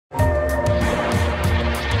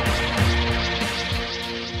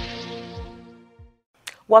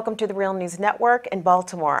Welcome to the Real News Network in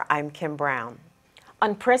Baltimore. I'm Kim Brown.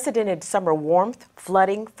 Unprecedented summer warmth,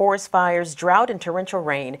 flooding, forest fires, drought, and torrential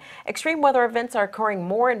rain. Extreme weather events are occurring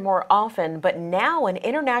more and more often, but now an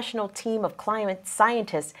international team of climate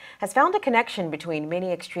scientists has found a connection between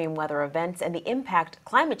many extreme weather events and the impact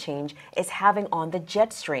climate change is having on the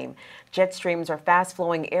jet stream. Jet streams are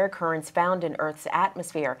fast-flowing air currents found in Earth's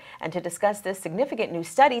atmosphere. And to discuss this significant new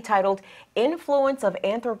study titled Influence of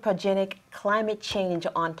Anthropogenic Climate Change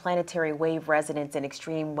on Planetary Wave Resonance in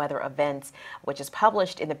Extreme Weather Events, which is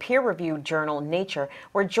published in the peer-reviewed journal Nature,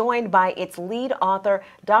 we're joined by its lead author,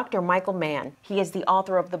 Dr. Michael Mann. He is the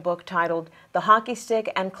author of the book titled The Hockey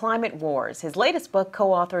Stick and Climate Wars. His latest book,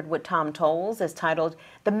 co-authored with Tom Tolles, is titled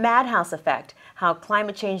The Madhouse Effect: How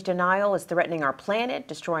Climate Change Denial is Threatening Our Planet,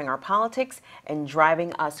 Destroying Our Politics, and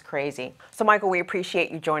Driving Us Crazy. So, Michael, we appreciate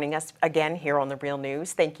you joining us again here on The Real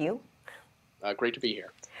News. Thank you. Great to be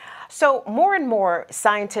here. So more and more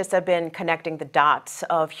scientists have been connecting the dots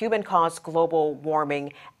of human-caused global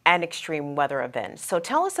warming and extreme weather events. So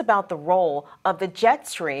tell us about the role of the jet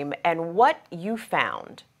stream and what you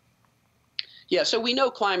found. Yeah, so we know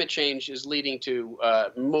climate change is leading to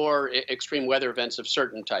more extreme weather events of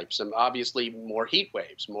certain types. Obviously, more heat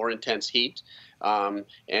waves, more intense heat,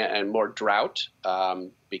 and more drought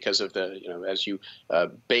because of the, as you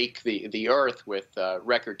bake the earth with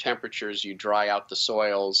record temperatures, you dry out the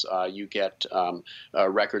soils, you get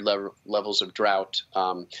record levels of drought.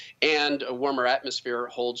 And a warmer atmosphere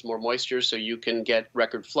holds more moisture, so you can get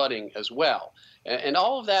record flooding as well. And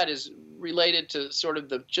all of that is related to sort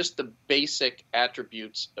of just the basic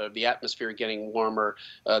attributes of the atmosphere getting warmer,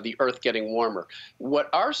 the earth getting warmer. What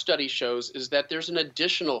our study shows is that there's an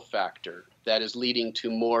additional factor that is leading to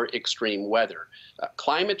more extreme weather.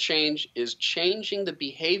 Climate change is changing the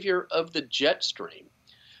behavior of the jet stream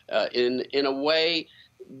in a way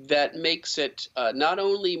that makes it not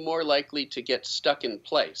only more likely to get stuck in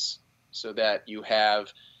place, so that you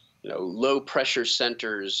have low pressure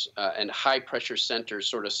centers and high pressure centers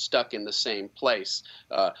sort of stuck in the same place,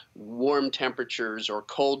 warm temperatures or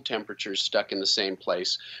cold temperatures stuck in the same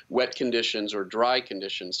place, wet conditions or dry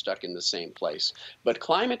conditions stuck in the same place. But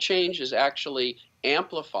climate change is actually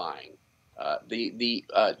amplifying the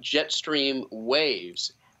jet stream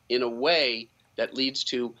waves in a way that leads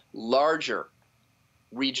to larger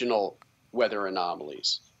regional weather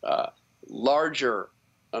anomalies, larger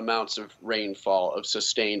amounts of rainfall, of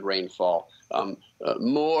sustained rainfall,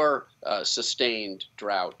 more sustained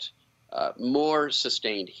drought, more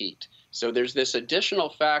sustained heat. So there's this additional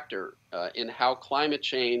factor in how climate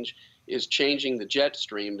change is changing the jet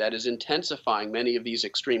stream that is intensifying many of these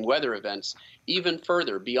extreme weather events even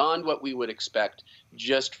further beyond what we would expect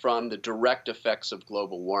just from the direct effects of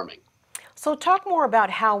global warming. So talk more about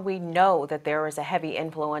how we know that there is a heavy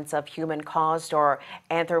influence of human-caused or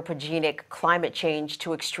anthropogenic climate change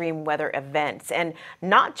to extreme weather events, and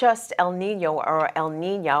not just El Nino or El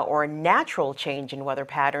Nina or natural change in weather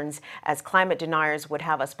patterns as climate deniers would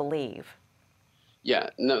have us believe. Yeah,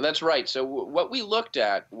 no, that's right. So what we looked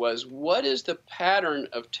at was what is the pattern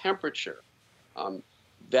of temperature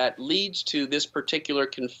that leads to this particular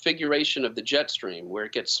configuration of the jet stream, where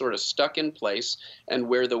it gets sort of stuck in place and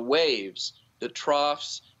where the waves, the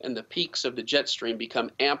troughs, and the peaks of the jet stream become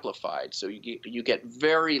amplified. So you get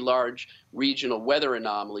very large regional weather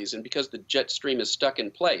anomalies, and because the jet stream is stuck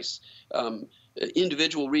in place,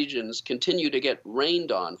 individual regions continue to get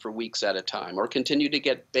rained on for weeks at a time, or continue to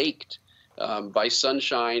get baked by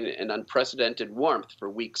sunshine and unprecedented warmth for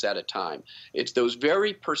weeks at a time. It's those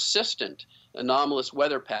very persistent anomalous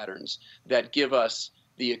weather patterns that give us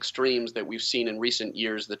the extremes that we've seen in recent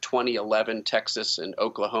years, the 2011 Texas and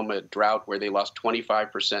Oklahoma drought, where they lost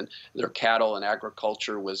 25%, their cattle and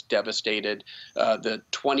agriculture was devastated, the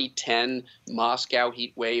 2010 Moscow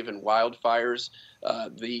heat wave and wildfires,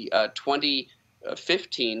 the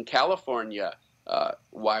 2015 California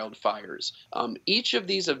wildfires. Each of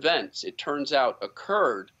these events, it turns out,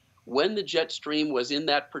 occurred when the jet stream was in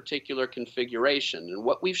that particular configuration. And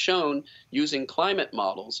what we've shown using climate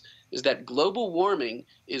models is that global warming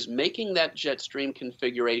is making that jet stream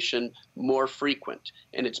configuration more frequent.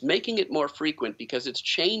 And it's making it more frequent because it's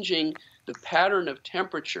changing the pattern of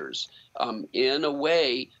temperatures in a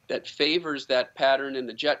way that favors that pattern in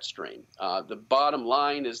the jet stream. The bottom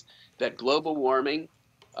line is that global warming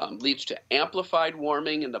leads to amplified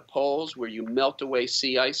warming in the poles, where you melt away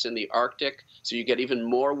sea ice in the Arctic, so you get even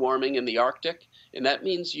more warming in the Arctic. And that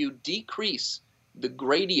means you decrease the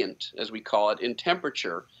gradient, as we call it, in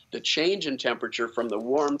temperature, the change in temperature from the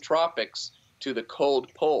warm tropics to the cold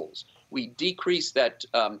poles. We decrease that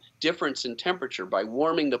difference in temperature by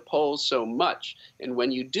warming the poles so much. And when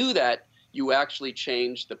you do that, you actually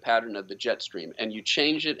change the pattern of the jet stream, and you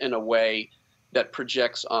change it in a way that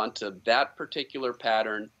projects onto that particular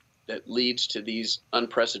pattern that leads to these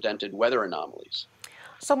unprecedented weather anomalies.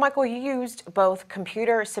 So, Michael, you used both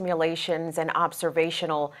computer simulations and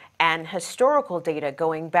observational and historical data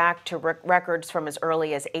going back to records from as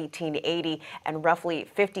early as 1880 and roughly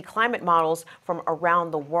 50 climate models from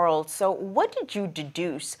around the world. So, what did you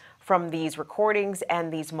deduce from these recordings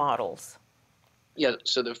and these models? Yeah,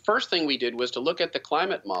 so the first thing we did was to look at the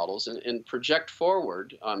climate models and project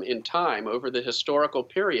forward in time over the historical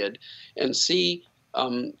period and see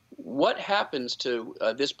what happens to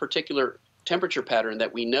this particular temperature pattern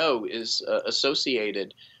that we know is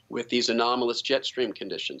associated with these anomalous jet stream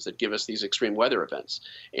conditions that give us these extreme weather events.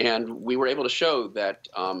 And we were able to show that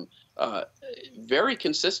very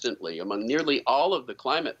consistently among nearly all of the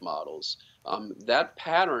climate models, that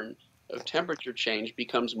pattern of temperature change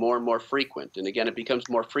becomes more and more frequent. And again, it becomes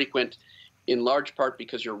more frequent in large part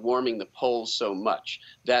because you're warming the poles so much.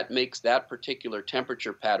 That makes that particular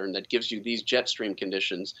temperature pattern that gives you these jet stream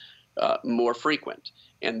conditions more frequent.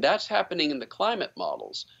 And that's happening in the climate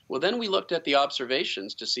models. Well, then we looked at the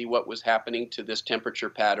observations to see what was happening to this temperature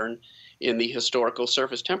pattern in the historical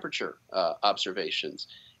surface temperature observations.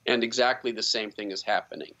 And exactly the same thing is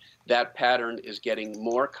happening. That pattern is getting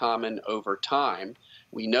more common over time.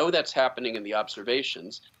 We know that's happening in the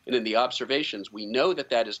observations. And in the observations, we know that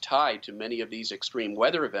that is tied to many of these extreme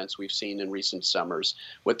weather events we've seen in recent summers.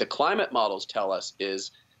 What the climate models tell us is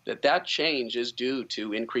that that change is due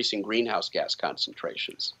to increasing greenhouse gas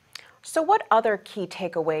concentrations. So, what other key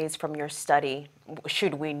takeaways from your study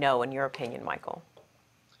should we know, in your opinion, Michael?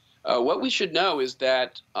 What we should know is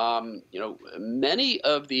that many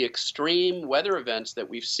of the extreme weather events that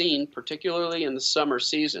we've seen, particularly in the summer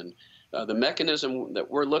season, the mechanism that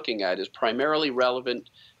we're looking at is primarily relevant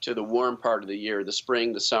to the warm part of the year, the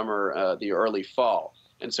spring, the summer, the early fall.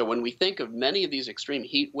 And so when we think of many of these extreme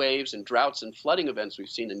heat waves and droughts and flooding events we've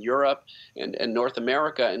seen in Europe and North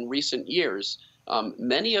America in recent years,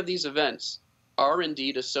 many of these events are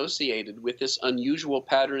indeed associated with this unusual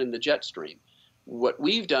pattern in the jet stream. What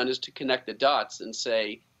we've done is to connect the dots and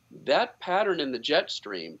say that pattern in the jet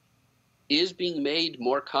stream is being made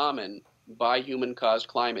more common by human-caused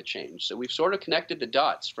climate change. So we've sort of connected the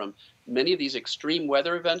dots from many of these extreme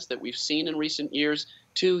weather events that we've seen in recent years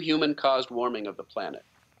to human-caused warming of the planet.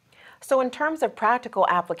 So, in terms of practical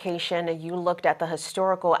application, you looked at the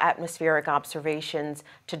historical atmospheric observations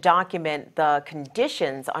to document the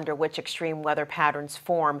conditions under which extreme weather patterns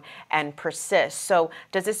form and persist. So,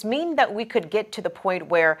 does this mean that we could get to the point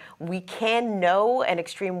where we can know an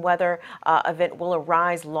extreme weather event will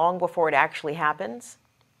arise long before it actually happens?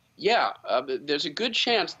 Yeah, there's a good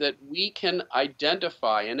chance that we can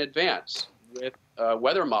identify in advance with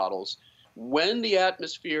weather models when the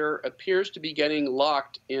atmosphere appears to be getting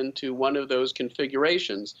locked into one of those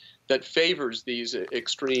configurations that favors these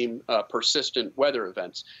extreme persistent weather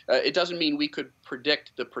events. It doesn't mean we could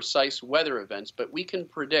predict the precise weather events, but we can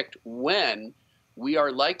predict when we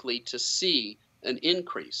are likely to see an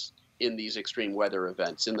increase in these extreme weather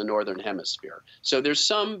events in the northern hemisphere. So there's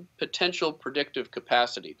some potential predictive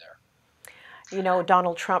capacity there. You know,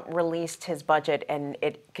 Donald Trump released his budget, and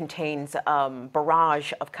it contains a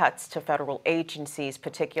barrage of cuts to federal agencies,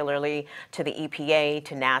 particularly to the EPA,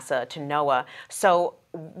 to NASA, to NOAA. So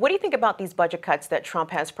what do you think about these budget cuts that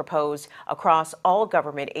Trump has proposed across all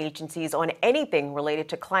government agencies on anything related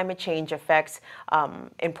to climate change affects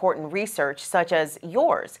important research, such as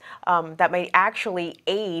yours, that may actually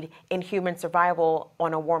aid in human survival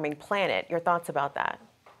on a warming planet? Your thoughts about that?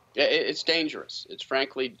 It's dangerous. It's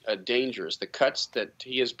frankly dangerous. The cuts that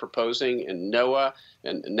he is proposing in NOAA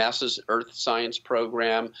and NASA's Earth Science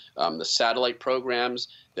program, the satellite programs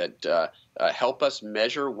that help us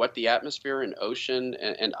measure what the atmosphere and ocean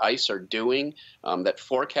and ice are doing, that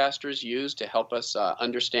forecasters use to help us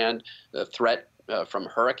understand the threat from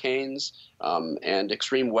hurricanes and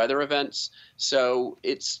extreme weather events. So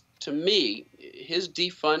it's, to me, his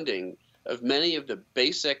defunding of many of the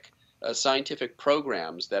basic scientific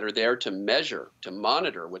programs that are there to measure, to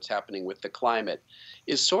monitor what's happening with the climate,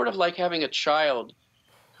 is sort of like having a child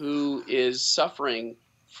who is suffering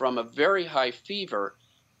from a very high fever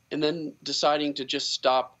and then deciding to just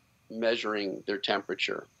stop measuring their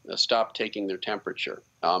temperature, stop taking their temperature.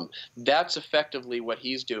 That's effectively what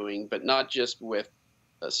he's doing, but not just with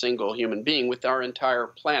a single human being, with our entire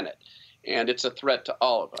planet. And it's a threat to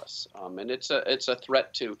all of us. And it's a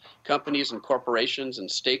threat to companies and corporations and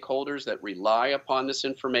stakeholders that rely upon this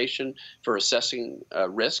information for assessing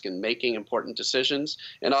risk and making important decisions.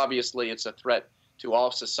 And obviously, it's a threat to all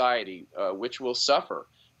of society, which will suffer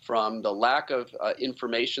from the lack of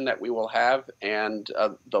information that we will have and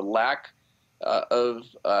the lack of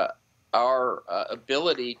our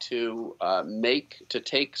ability to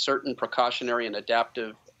take certain precautionary and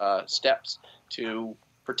adaptive steps to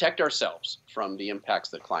protect ourselves from the impacts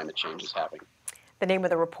that climate change is having. The name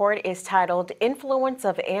of the report is titled Influence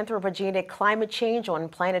of Anthropogenic Climate Change on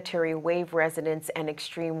Planetary Wave Resonance and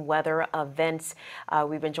Extreme Weather Events.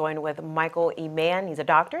 We've been joined with Michael E. Mann. He's a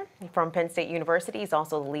doctor from Penn State University. He's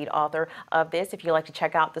also the lead author of this. If you'd like to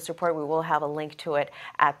check out this report, we will have a link to it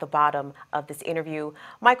at the bottom of this interview.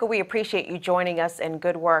 Michael, we appreciate you joining us and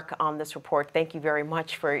good work on this report. Thank you very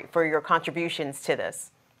much for your contributions to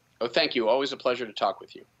this. Oh, thank you. Always a pleasure to talk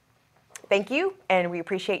with you. Thank you, and we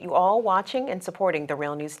appreciate you all watching and supporting the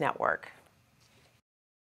Real News Network.